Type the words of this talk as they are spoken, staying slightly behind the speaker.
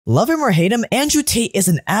Love him or hate him, Andrew Tate is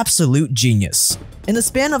an absolute genius. In the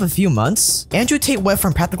span of a few months, Andrew Tate went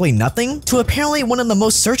from practically nothing to apparently one of the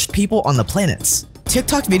most searched people on the planet.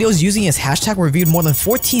 TikTok videos using his hashtag were viewed more than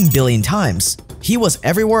 14 billion times. He was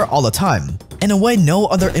everywhere all the time, in a way no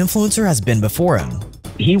other influencer has been before him.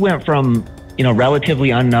 He went from,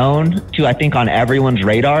 relatively unknown to, I think, on everyone's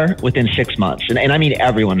radar within 6 months. And I mean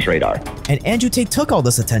everyone's radar. And Andrew Tate took all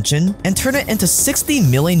this attention and turned it into $60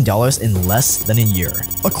 million in less than a year,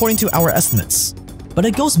 according to our estimates. But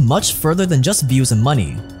it goes much further than just views and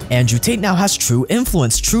money. Andrew Tate now has true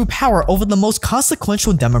influence, true power over the most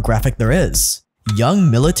consequential demographic there is: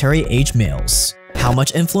 young military-age males. How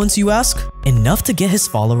much influence, you ask? Enough to get his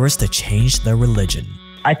followers to change their religion.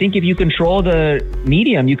 I think if you control the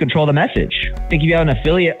medium, you control the message. I think if you have an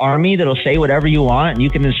affiliate army that'll say whatever you want, and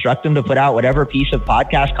you can instruct them to put out whatever piece of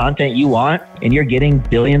podcast content you want, and you're getting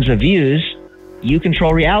billions of views, you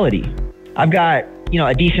control reality. I've got,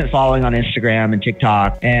 a decent following on Instagram and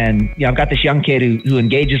TikTok, and I've got this young kid who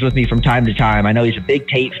engages with me from time to time. I know he's a big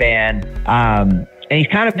Tate fan, and he's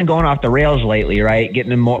kind of been going off the rails lately, right?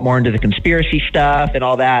 Getting him more into the conspiracy stuff and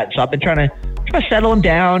all that. So I've been trying to settle him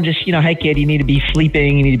down. Just, hey kid, you need to be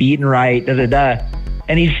sleeping, you need to be eating right,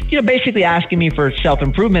 And he's, basically asking me for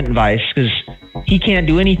self-improvement advice because he can't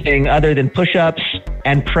do anything other than push-ups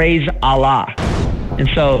and praise Allah. And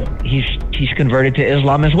so he's converted to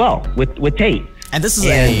Islam as well with Tate. And this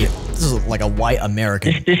is like a white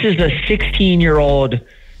American. This is a 16-year-old,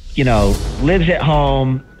 lives at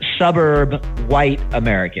home, suburb white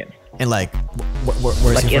American. And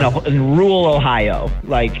where's he from? In rural Ohio,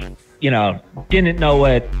 didn't know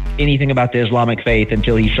anything about the Islamic faith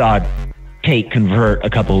until he saw Tate convert a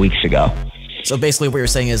couple of weeks ago. So basically what you're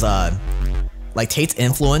saying is Tate's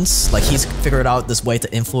influence, he's figured out this way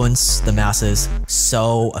to influence the masses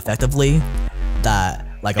so effectively that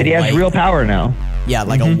he has real power now. Yeah,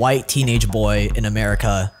 a white teenage boy in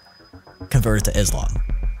America converted to Islam.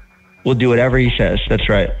 Will do whatever he says. That's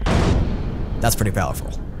right. That's pretty powerful.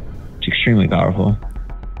 It's extremely powerful.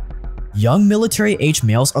 Young military-age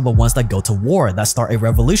males are the ones that go to war, that start a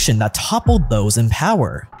revolution that toppled those in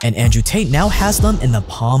power. And Andrew Tate now has them in the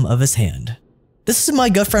palm of his hand. This is my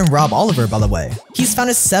good friend Rob Oliver, by the way. He's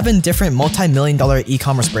founded 7 different multi-million-dollar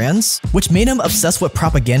e-commerce brands, which made him obsessed with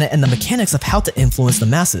propaganda and the mechanics of how to influence the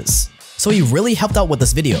masses. So he really helped out with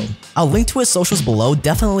this video. I'll link to his socials below,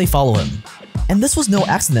 definitely follow him. And this was no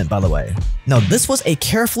accident, by the way. No, this was a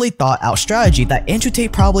carefully thought out strategy that Andrew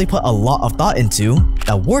Tate probably put a lot of thought into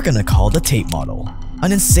that we're gonna call the Tate model.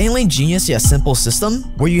 An insanely genius yet simple system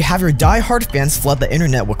where you have your die-hard fans flood the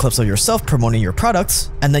internet with clips of yourself promoting your products,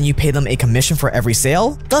 and then you pay them a commission for every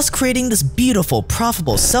sale, thus creating this beautiful,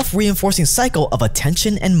 profitable, self-reinforcing cycle of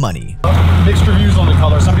attention and money. Mixed reviews on the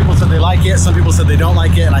color. Some people said they like it, some people said they don't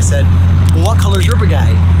like it, and I said, well, what color's your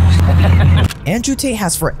bouquet? Andrew Tate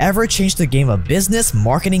has forever changed the game of business,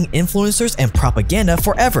 marketing, influencers, and propaganda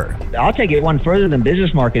forever. I'll take it one further than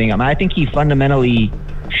business marketing. I think he fundamentally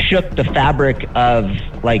shook the fabric of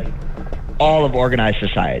all of organized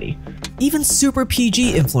society. Even super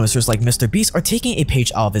PG influencers like Mr. Beast are taking a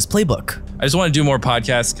page out of his playbook. I just want to do more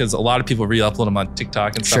podcasts because a lot of people re-upload them on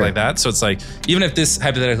TikTok and stuff like that. So it's even if this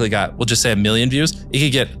hypothetically got, we'll just say 1 million views, it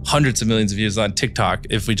could get hundreds of millions of views on TikTok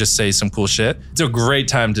if we just say some cool shit. It's a great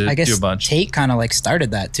time to do a bunch. Tate kind of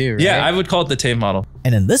started that too, right? Yeah, I would call it the Tate model.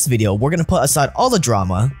 And in this video, we're going to put aside all the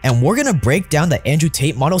drama and we're going to break down the Andrew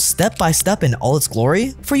Tate model step by step in all its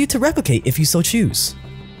glory for you to replicate if you so choose.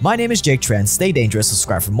 My name is Jake Tran, stay dangerous,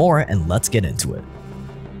 subscribe for more, and let's get into it.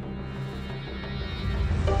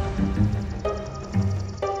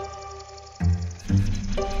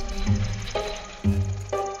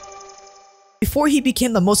 Before he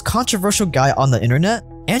became the most controversial guy on the internet,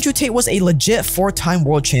 Andrew Tate was a legit 4-time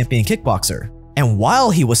world champion kickboxer. And while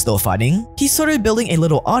he was still fighting, he started building a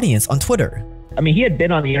little audience on Twitter. I mean, he had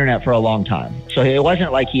been on the internet for a long time. So it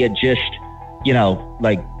wasn't like he had just,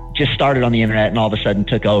 just started on the internet and all of a sudden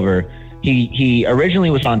took over. He originally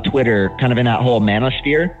was on Twitter, kind of in that whole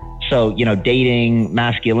manosphere. So, dating,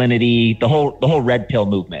 masculinity, the whole red pill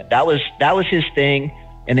movement. That was his thing.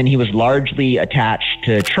 And then he was largely attached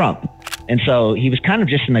to Trump. And so he was kind of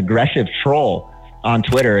just an aggressive troll on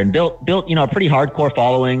Twitter and built a pretty hardcore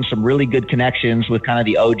following, some really good connections with kind of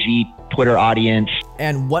the OG Twitter audience.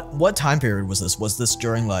 And what time period was this? Was this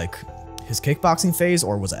during his kickboxing phase,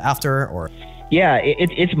 or was it after, or? Yeah,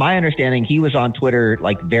 it's my understanding he was on Twitter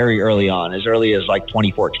very early on, as early as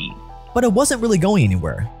 2014. But it wasn't really going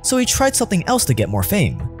anywhere, so he tried something else to get more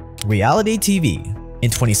fame: reality TV. In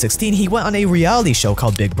 2016, he went on a reality show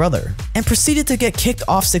called Big Brother and proceeded to get kicked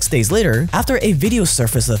off 6 days later after a video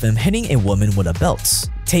surfaced of him hitting a woman with a belt.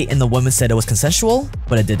 Tate and the woman said it was consensual,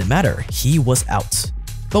 but it didn't matter, he was out.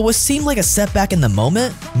 But what seemed like a setback in the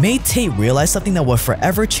moment made Tate realize something that would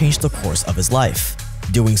forever change the course of his life.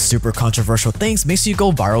 Doing super controversial things makes you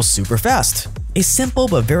go viral super fast. A simple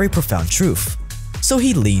but very profound truth. So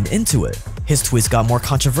he leaned into it. His tweets got more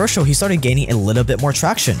controversial, he started gaining a little bit more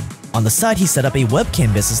traction. On the side, he set up a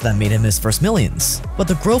webcam business that made him his first millions. But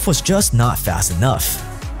the growth was just not fast enough.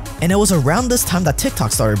 And it was around this time that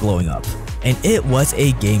TikTok started blowing up. And it was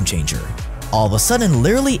a game changer. All of a sudden,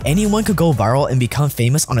 literally anyone could go viral and become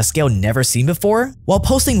famous on a scale never seen before, while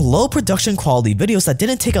posting low production quality videos that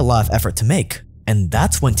didn't take a lot of effort to make. And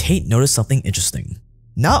that's when Tate noticed something interesting.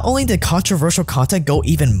 Not only did controversial content go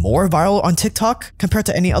even more viral on TikTok compared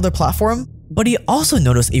to any other platform, but he also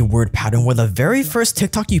noticed a weird pattern where the very first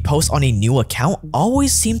TikTok you post on a new account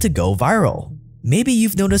always seemed to go viral. Maybe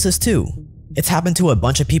you've noticed this too. It's happened to a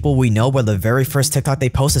bunch of people we know where the very first TikTok they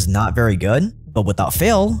post is not very good, but without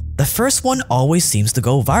fail, the first one always seems to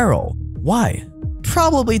go viral. Why?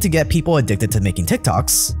 Probably to get people addicted to making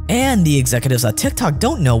TikToks. And the executives at TikTok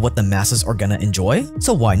don't know what the masses are gonna enjoy,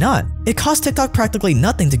 so why not? It costs TikTok practically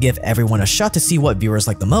nothing to give everyone a shot to see what viewers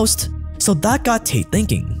like the most, so that got Tate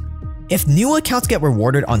thinking. If new accounts get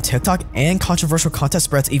rewarded on TikTok and controversial content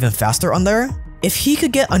spreads even faster on there, if he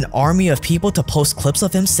could get an army of people to post clips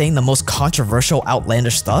of him saying the most controversial,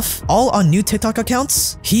 outlandish stuff, all on new TikTok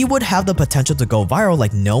accounts, he would have the potential to go viral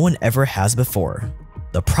like no one ever has before.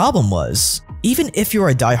 The problem was, even if you're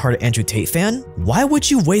a diehard Andrew Tate fan, why would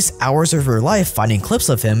you waste hours of your life finding clips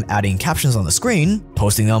of him adding captions on the screen,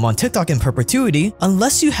 posting them on TikTok in perpetuity,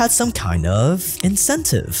 unless you had some kind of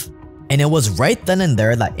incentive? And it was right then and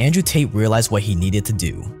there that Andrew Tate realized what he needed to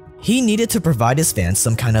do. He needed to provide his fans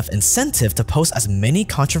some kind of incentive to post as many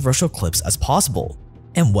controversial clips as possible.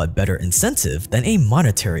 And what better incentive than a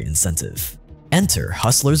monetary incentive? Enter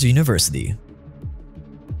Hustlers University.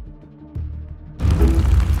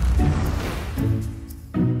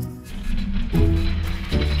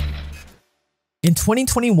 In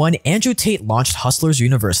 2021, Andrew Tate launched Hustlers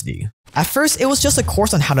University. At first, it was just a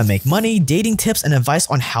course on how to make money, dating tips, and advice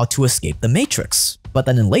on how to escape the matrix. But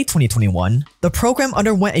then in late 2021, the program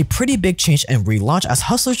underwent a pretty big change and relaunch as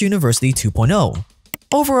Hustlers University 2.0.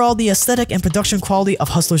 Overall, the aesthetic and production quality of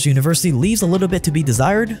Hustlers University leaves a little bit to be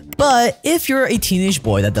desired, but if you're a teenage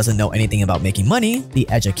boy that doesn't know anything about making money, the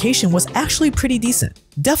education was actually pretty decent.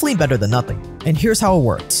 Definitely better than nothing. And here's how it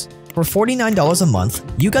works. For $49 a month,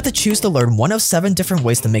 you got to choose to learn one of 7 different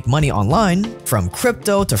ways to make money online, from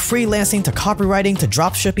crypto to freelancing to copywriting to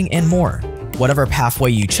dropshipping and more. Whatever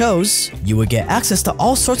pathway you chose, you would get access to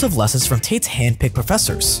all sorts of lessons from Tate's hand-picked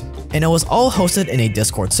professors. And it was all hosted in a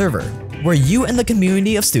Discord server, where you and the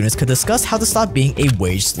community of students could discuss how to stop being a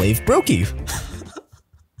wage slave brokey.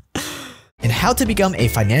 And how to become a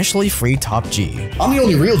financially free top G. I'm the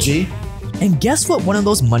only real G. And guess what one of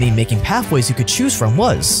those money-making pathways you could choose from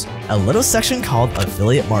was? A little section called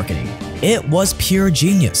affiliate marketing. It was pure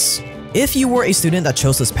genius. If you were a student that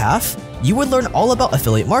chose this path, you would learn all about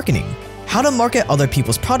affiliate marketing, how to market other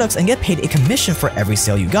people's products and get paid a commission for every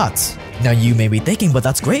sale you got. Now you may be thinking, but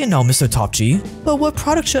that's great and all, Mr. Top G, but what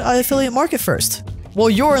product should I affiliate market first? Well,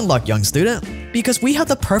 you're in luck, young student, because we have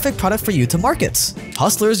the perfect product for you to market.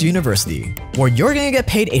 Hustlers University, where you're gonna get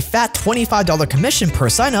paid a fat $25 commission per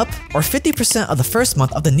sign-up or 50% of the first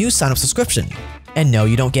month of the new sign-up subscription. And no,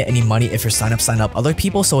 you don't get any money if your sign up other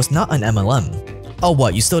people, so it's not an MLM. Oh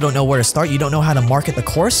what, you still don't know where to start? You don't know how to market the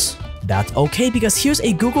course? That's okay, because here's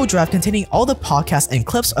a Google Drive containing all the podcasts and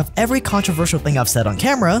clips of every controversial thing I've said on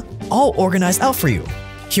camera, all organized out for you.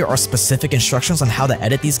 Here are specific instructions on how to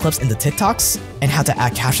edit these clips into TikToks, and how to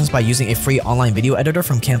add captions by using a free online video editor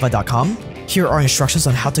from canva.com. Here are instructions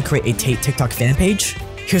on how to create a Tate TikTok fan page.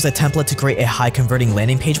 Here's a template to create a high-converting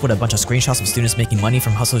landing page with a bunch of screenshots of students making money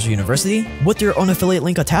from Hustlers University, with your own affiliate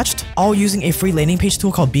link attached, all using a free landing page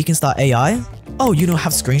tool called Beacons.ai. Oh, you don't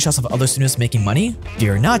have screenshots of other students making money?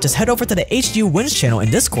 Fear not, just head over to the HGU Wins channel in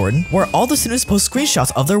Discord, where all the students post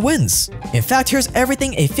screenshots of their wins. In fact, here's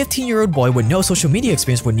everything a 15-year-old boy with no social media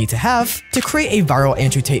experience would need to have to create a viral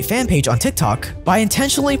Andrew Tate fan page on TikTok by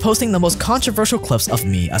intentionally posting the most controversial clips of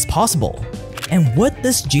me as possible. And with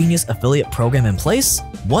this genius affiliate program in place,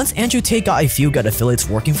 once Andrew Tate got a few good affiliates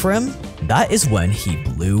working for him, that is when he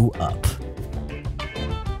blew up.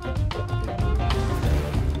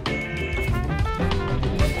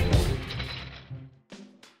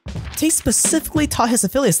 Tate specifically taught his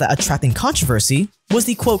affiliates that attracting controversy was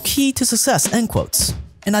the quote key to success, end quotes,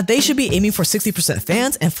 and that they should be aiming for 60%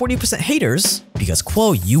 fans and 40% haters because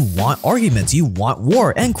quote, you want arguments, you want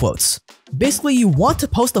war, end quotes. Basically, you want to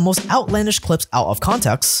post the most outlandish clips out of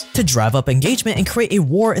context to drive up engagement and create a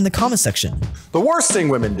war in the comment section. The worst thing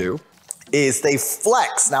women do is they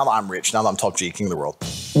flex. Now that I'm rich, now that I'm top G, king of the world.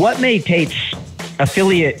 What made Tate's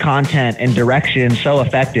affiliate content and direction so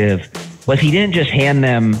effective was he didn't just hand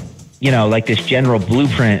them, like this general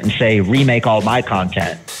blueprint and say, remake all my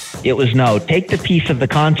content. It was, no, take the piece of the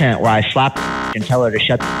content where I slap and tell her to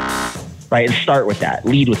shut right, and start with that,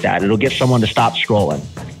 lead with that. It'll get someone to stop scrolling.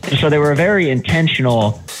 And so they were very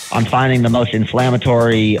intentional on finding the most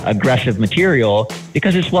inflammatory, aggressive material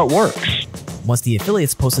because it's what works. Once the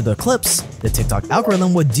affiliates posted their clips, the TikTok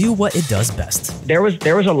algorithm would do what it does best. There was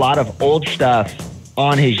a lot of old stuff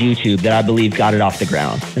on his YouTube that I believe got it off the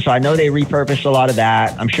ground. And so I know they repurposed a lot of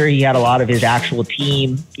that. I'm sure he had a lot of his actual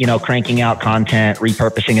team, cranking out content,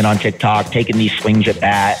 repurposing it on TikTok, taking these swings at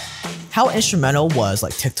that. How instrumental was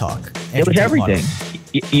TikTok? It was everything.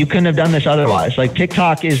 You couldn't have done this otherwise.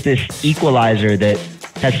 TikTok is this equalizer that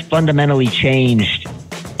has fundamentally changed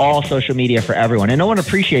all social media for everyone. And no one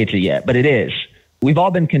appreciates it yet, but it is. We've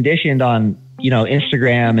all been conditioned on,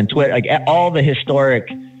 Instagram and Twitter, all the historic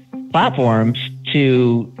platforms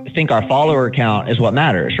to think our follower count is what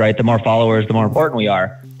matters, right? The more followers, the more important we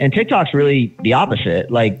are. And TikTok's really the opposite.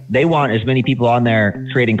 They want as many people on there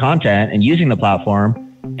creating content and using the platform.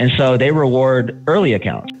 And so they reward early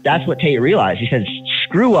accounts. That's what Tate realized. He said,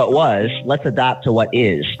 screw what was, let's adapt to what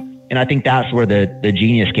is. And I think that's where the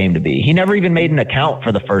genius came to be. He never even made an account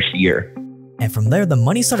for the first year. And from there, the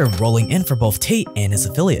money started rolling in for both Tate and his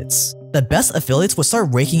affiliates. The best affiliates would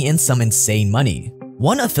start raking in some insane money.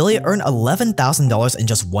 One affiliate earned $11,000 in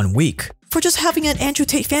just 1 week. For just having an Andrew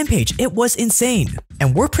Tate fan page, it was insane.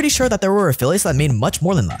 And we're pretty sure that there were affiliates that made much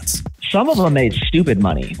more than that. Some of them made stupid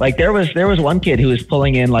money. There was one kid who was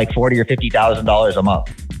pulling in $40,000 or $50,000 a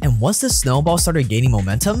month. And once this snowball started gaining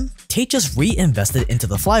momentum, Tate just reinvested into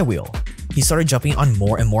the flywheel. He started jumping on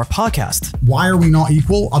more and more podcasts. Why are we not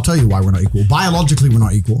equal? I'll tell you why we're not equal. Biologically, we're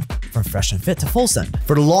not equal. From Fresh and Fit to Full Send.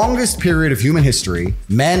 For the longest period of human history,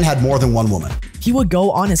 men had more than one woman. He would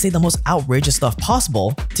go on and say the most outrageous stuff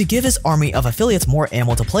possible to give his army of affiliates more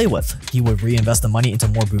ammo to play with. He would reinvest the money into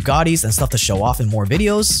more Bugattis and stuff to show off in more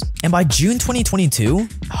videos. And by June 2022,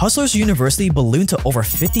 Hustlers University ballooned to over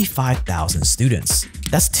 55,000 students.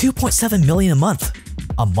 That's 2.7 million a month.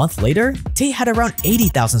 A month later, Tate had around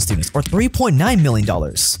 80,000 students or $3.9 million.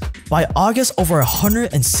 By August, over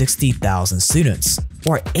 160,000 students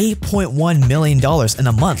or $8.1 million in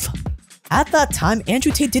a month. At that time,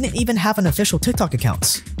 Andrew Tate didn't even have an official TikTok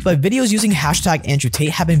account, but videos using hashtag Andrew Tate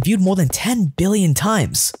have been viewed more than 10 billion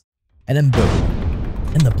times. And then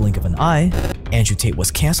boom, in the blink of an eye, Andrew Tate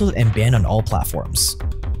was canceled and banned on all platforms.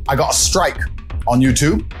 I got a strike on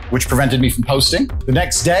YouTube, which prevented me from posting. The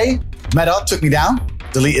next day, Meta took me down,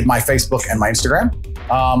 deleted my Facebook and my Instagram.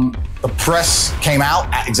 The press came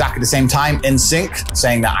out at exactly the same time in sync,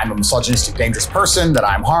 saying that I'm a misogynistic, dangerous person, that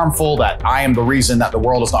I'm harmful, that I am the reason that the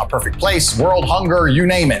world is not a perfect place, world hunger, you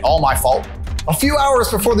name it, all my fault. A few hours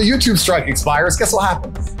before the YouTube strike expires, guess what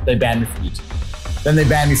happened? They banned me from YouTube. Then they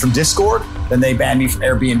banned me from Discord. Then they banned me from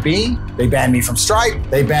Airbnb. They banned me from Stripe.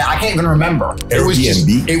 I can't even remember. It was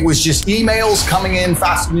just emails coming in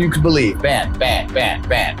faster than you could believe. Ban, ban, ban,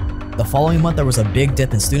 ban. The following month, there was a big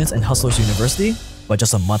dip in students in Hustlers University, but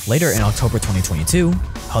just a month later in October 2022,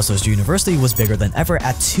 Hustlers University was bigger than ever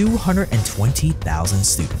at 220,000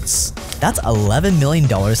 students. That's $11 million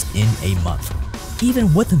in a month,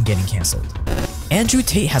 even with him getting canceled. Andrew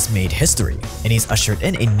Tate has made history, and he's ushered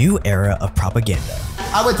in a new era of propaganda.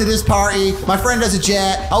 I went to this party, my friend has a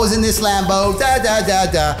jet, I was in this Lambo, da da da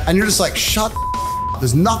da, and you're just like, shut up.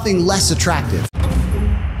 There's nothing less attractive.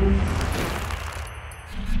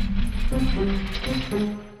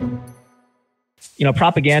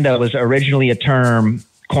 Propaganda was originally a term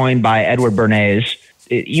coined by Edward Bernays.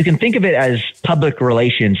 You can think of it as public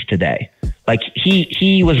relations today.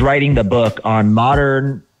 He was writing the book on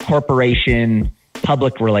modern corporation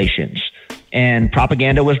public relations, and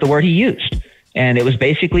propaganda was the word he used. And it was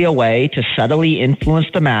basically a way to subtly influence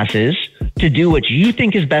the masses to do what you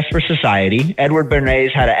think is best for society. Edward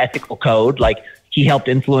Bernays had an ethical code, he helped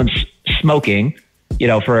influence smoking,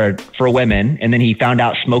 for women, and then he found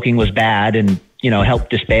out smoking was bad and helped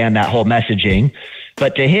disband that whole messaging.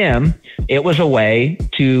 But to him, it was a way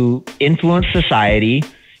to influence society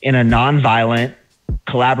in a nonviolent,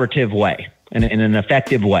 collaborative way, in an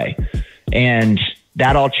effective way. And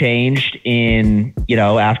that all changed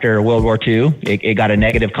after World War II. It got a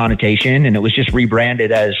negative connotation, and it was just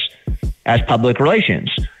rebranded as public relations.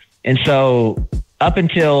 And so up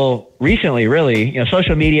until recently, really,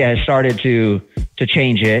 social media has started to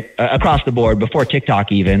change it across the board, before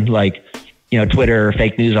TikTok even. Twitter,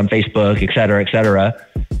 fake news on Facebook, et cetera, et cetera.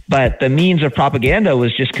 But the means of propaganda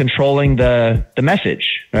was just controlling the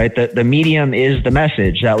message, right? The medium is the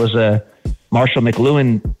message. That was a Marshall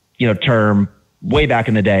McLuhan, term way back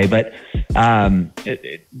in the day. But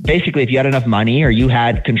basically, if you had enough money or you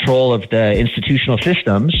had control of the institutional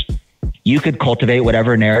systems, you could cultivate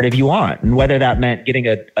whatever narrative you want. And whether that meant getting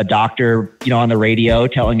a doctor, on the radio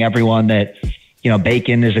telling everyone that,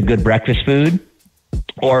 bacon is a good breakfast food,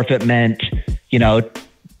 or if it meant,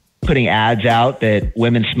 putting ads out that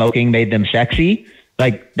women smoking made them sexy,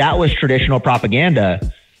 like that was traditional propaganda.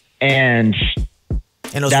 And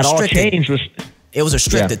it was that all restricted. changed. It was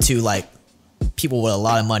restricted to like people with a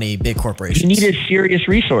lot of money, big corporations. You needed serious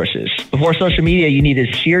resources. Before social media, you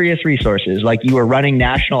needed serious resources. Like you were running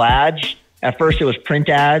national ads. At first it was print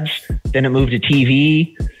ads, then it moved to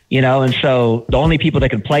TV, and so the only people that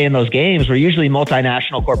could play in those games were usually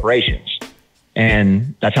multinational corporations.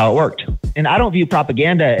 And that's how it worked. And I don't view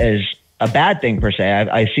propaganda as a bad thing per se.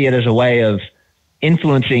 I see it as a way of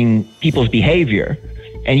influencing people's behavior.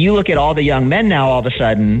 And you look at all the young men now all of a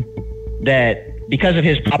sudden that because of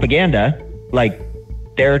his propaganda, like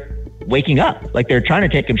they're waking up, like they're trying to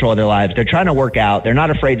take control of their lives. They're trying to work out. They're not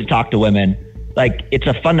afraid to talk to women. Like it's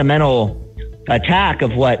a fundamental attack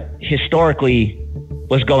of what historically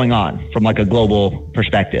was going on from like a global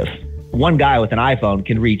perspective. One guy with an iPhone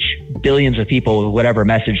can reach billions of people with whatever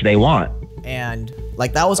message they want. And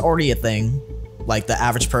like that was already a thing. Like the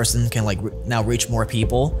average person can like now reach more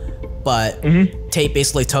people, but Tate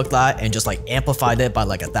basically took that and just like amplified it by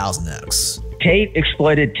like 1,000x. Tate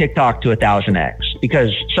exploited TikTok to 1,000x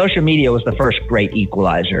because social media was the first great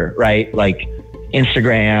equalizer, right? Like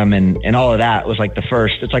Instagram and all of that was like the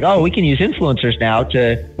first. It's like, oh, we can use influencers now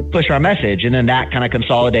to push our message. And then that kind of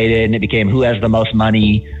consolidated and it became who has the most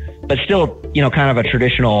money, but still, kind of a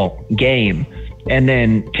traditional game. And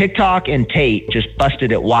then TikTok and Tate just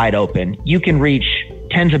busted it wide open. You can reach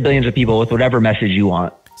tens of billions of people with whatever message you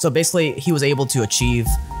want. So basically, he was able to achieve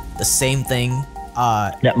the same thing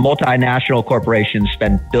that multinational corporations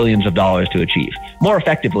spend billions of dollars to achieve more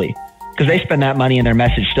effectively, because they spend that money and their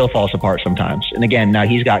message still falls apart sometimes. And again, now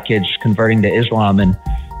he's got kids converting to Islam and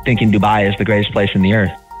thinking Dubai is the greatest place in the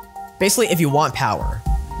earth. Basically, if you want power,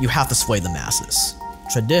 you have to sway the masses.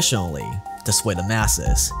 Traditionally, to sway the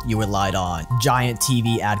masses, you relied on giant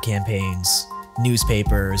TV ad campaigns,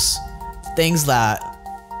 newspapers, things that,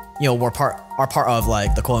 are part of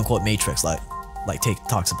like the quote unquote matrix, like Tate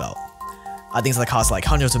talks about. Things that cost like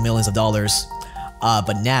hundreds of millions of dollars.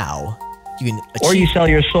 But now you can achieve, or you sell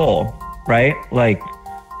your soul, right? Like,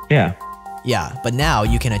 yeah. Yeah, but now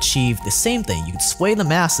you can achieve the same thing. You can sway the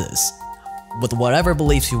masses with whatever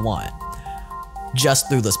beliefs you want, just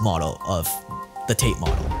through this model of the Tate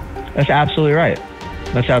model. That's absolutely right.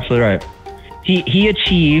 That's absolutely right. He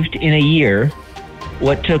achieved in a year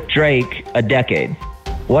what took Drake a decade.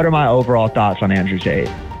 What are my overall thoughts on Andrew Tate?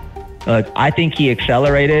 I think he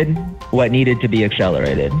accelerated what needed to be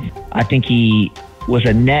accelerated. I think he was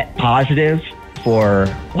a net positive for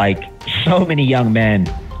like so many young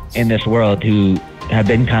men in this world who have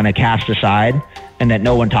been kind of cast aside and that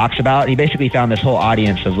no one talks about. He basically found this whole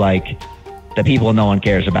audience of like the people no one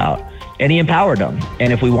cares about. And he empowered them.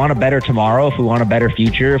 And if we want a better tomorrow, if we want a better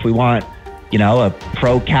future, if we want, a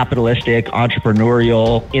pro-capitalistic,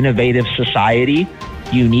 entrepreneurial, innovative society,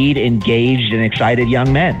 you need engaged and excited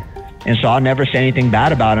young men. And so I'll never say anything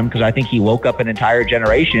bad about him because I think he woke up an entire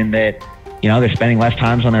generation that, they're spending less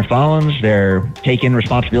times on their phones. They're taking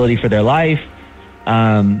responsibility for their life. So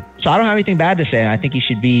I don't have anything bad to say. I think he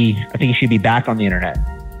should be back on the internet.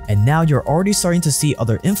 And now you're already starting to see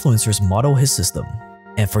other influencers model his system.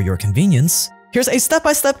 And for your convenience, here's a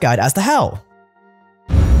step-by-step guide as to how.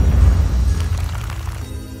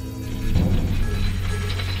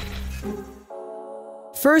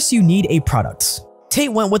 First, you need a product.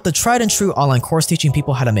 Tate went with the tried and true online course teaching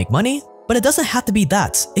people how to make money, but it doesn't have to be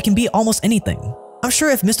that. It can be almost anything. I'm sure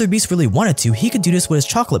if Mr. Beast really wanted to, he could do this with his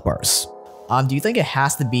chocolate bars. Do you think it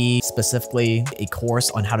has to be specifically a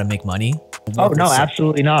course on how to make money? Oh, no,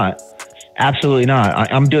 absolutely not. Absolutely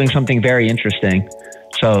not. I'm doing something very interesting.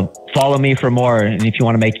 So follow me for more. And if you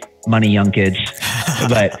want to make money, young kids,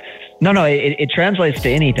 but no, it translates to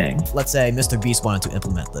anything. Let's say Mr. Beast wanted to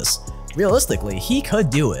implement this. Realistically, he could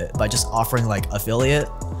do it by just offering like affiliate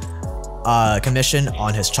commission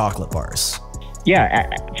on his chocolate bars. Yeah,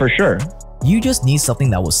 for sure. You just need something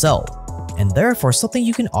that will sell, and therefore something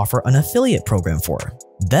you can offer an affiliate program for.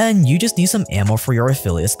 Then you just need some ammo for your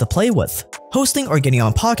affiliates to play with. Hosting or getting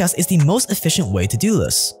on podcasts is the most efficient way to do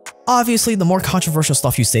this. Obviously, the more controversial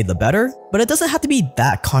stuff you say, the better, but it doesn't have to be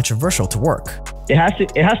that controversial to work. It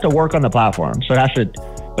has to work on the platform. So it has to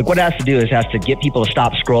Like what it has to do is it has to get people to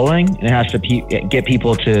stop scrolling, and it has to get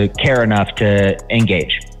people to care enough to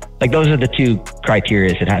engage. Like those are the two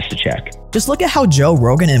criteria it has to check. Just look at how Joe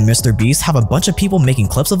Rogan and Mr. Beast have a bunch of people making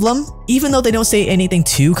clips of them, even though they don't say anything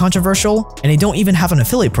too controversial, and they don't even have an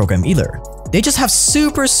affiliate program either. They just have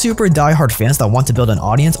super diehard fans that want to build an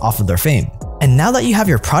audience off of their fame. And now that you have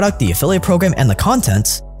your product, the affiliate program, and the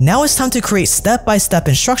content, now it's time to create step-by-step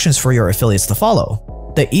instructions for your affiliates to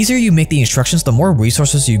follow. The easier you make the instructions, the more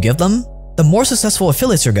resources you give them, the more successful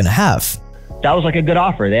affiliates you're gonna have. That was like a good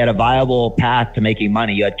offer. They had a viable path to making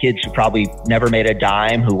money. You had kids who probably never made a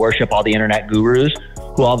dime, who worship all the internet gurus,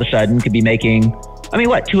 who all of a sudden could be making, I mean,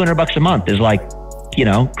 what, $200 a month is like, you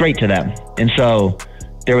know, great to them. And so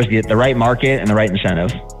there was the right market and the right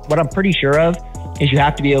incentive. What I'm pretty sure of is you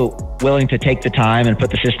have to be willing to take the time and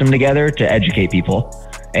put the system together to educate people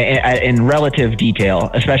in relative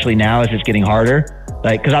detail, especially now as it's getting harder.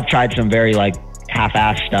 Like, cause I've tried some very like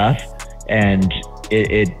half-assed stuff, and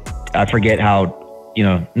I forget how, you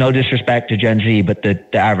know, no disrespect to Gen Z, but the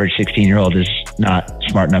average 16-year-old is not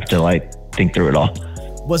smart enough to like think through it all.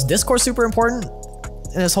 Was Discord super important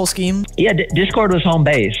in this whole scheme? Yeah, Discord was home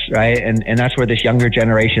base, right? And that's where this younger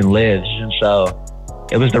generation lives. And so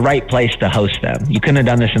it was the right place to host them. You couldn't have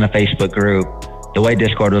done this in a Facebook group. The way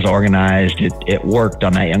Discord was organized, it worked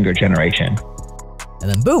on that younger generation. And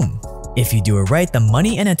then boom. If you do it right, the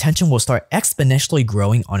money and attention will start exponentially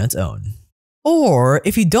growing on its own. Or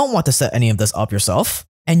if you don't want to set any of this up yourself,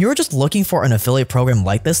 and you're just looking for an affiliate program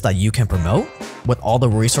like this that you can promote, with all the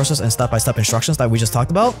resources and step-by-step instructions that we just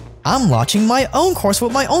talked about, I'm launching my own course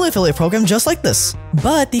with my own affiliate program just like this.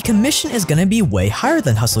 But the commission is gonna be way higher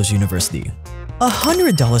than Hustlers University.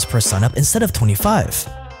 $100 per sign-up instead of $25.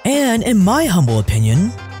 And in my humble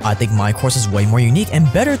opinion, I think my course is way more unique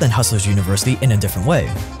and better than Hustlers University in a different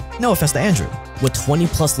way. No offense to Andrew, with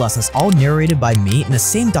 20+ lessons all narrated by me in the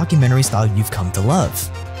same documentary style you've come to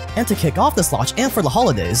love. And to kick off this launch and for the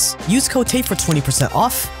holidays, use code TAPE for 20%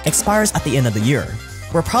 off, expires at the end of the year.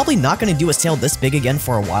 We're probably not going to do a sale this big again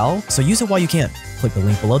for a while, so use it while you can. Click the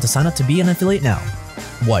link below to sign up to be an affiliate now.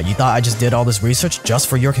 What, you thought I just did all this research just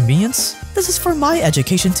for your convenience? This is for my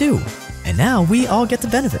education too. And now we all get the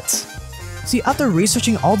benefits. See, after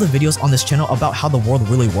researching all the videos on this channel about how the world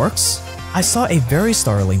really works, I saw a very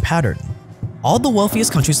startling pattern. All the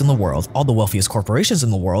wealthiest countries in the world, all the wealthiest corporations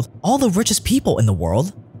in the world, all the richest people in the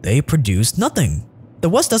world, they produce nothing. The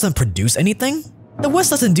West doesn't produce anything. The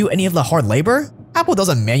West doesn't do any of the hard labor. Apple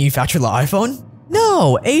doesn't manufacture the iPhone.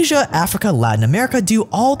 No, Asia, Africa, Latin America do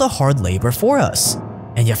all the hard labor for us.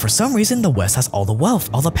 And yet for some reason, the West has all the wealth,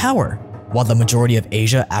 all the power, while the majority of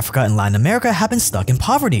Asia, Africa, and Latin America have been stuck in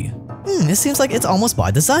poverty. It seems like it's almost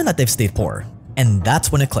by design that they've stayed poor. And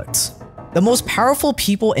that's when it clicked. The most powerful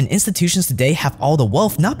people and institutions today have all the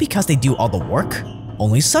wealth not because they do all the work.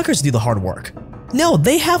 Only suckers do the hard work. No,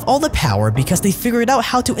 they have all the power because they figured out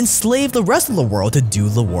how to enslave the rest of the world to do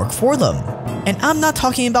the work for them. And I'm not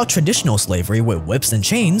talking about traditional slavery with whips and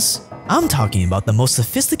chains. I'm talking about the most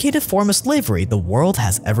sophisticated form of slavery the world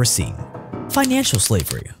has ever seen. Financial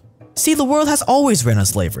slavery. See, the world has always ran on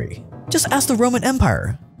slavery. Just ask the Roman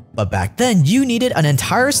Empire. But back then, you needed an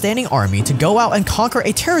entire standing army to go out and conquer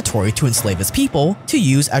a territory to enslave its people to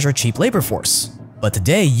use as your cheap labor force. But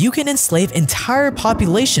today, you can enslave entire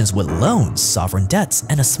populations with loans, sovereign debts,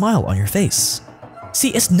 and a smile on your face. See,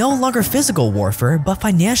 it's no longer physical warfare, but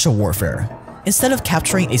financial warfare. Instead of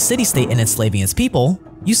capturing a city-state and enslaving its people,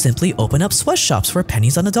 you simply open up sweatshops for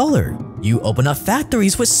pennies on the dollar. You open up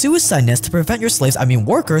factories with suicide nets to prevent your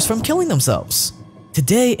workers from killing themselves.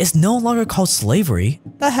 Today is no longer called slavery,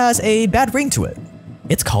 that has a bad ring to it.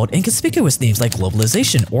 It's called inconspicuous names like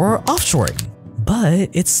globalization or offshoring, but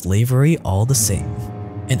it's slavery all the same.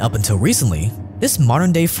 And up until recently, this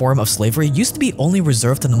modern day form of slavery used to be only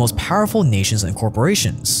reserved to the most powerful nations and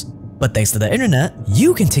corporations. But thanks to the internet,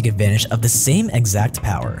 you can take advantage of the same exact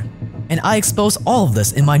power. And I expose all of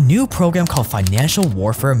this in my new program called Financial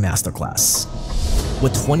Warfare Masterclass.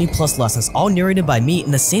 With 20+ lessons all narrated by me in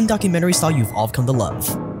the same documentary style you've all come to love.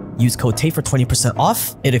 Use code TAPE for 20%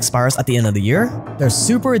 off, it expires at the end of the year. They're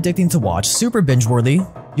super addicting to watch, super binge-worthy.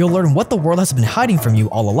 You'll learn what the world has been hiding from you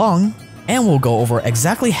all along, and we'll go over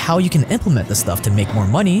exactly how you can implement this stuff to make more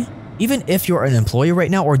money, even if you're an employee right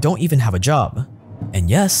now or don't even have a job. And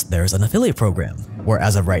yes, there's an affiliate program, where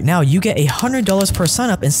as of right now, you get $100 per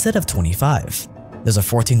sign-up instead of $25. There's a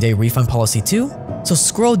 14-day refund policy too, so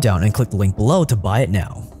scroll down and click the link below to buy it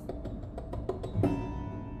now.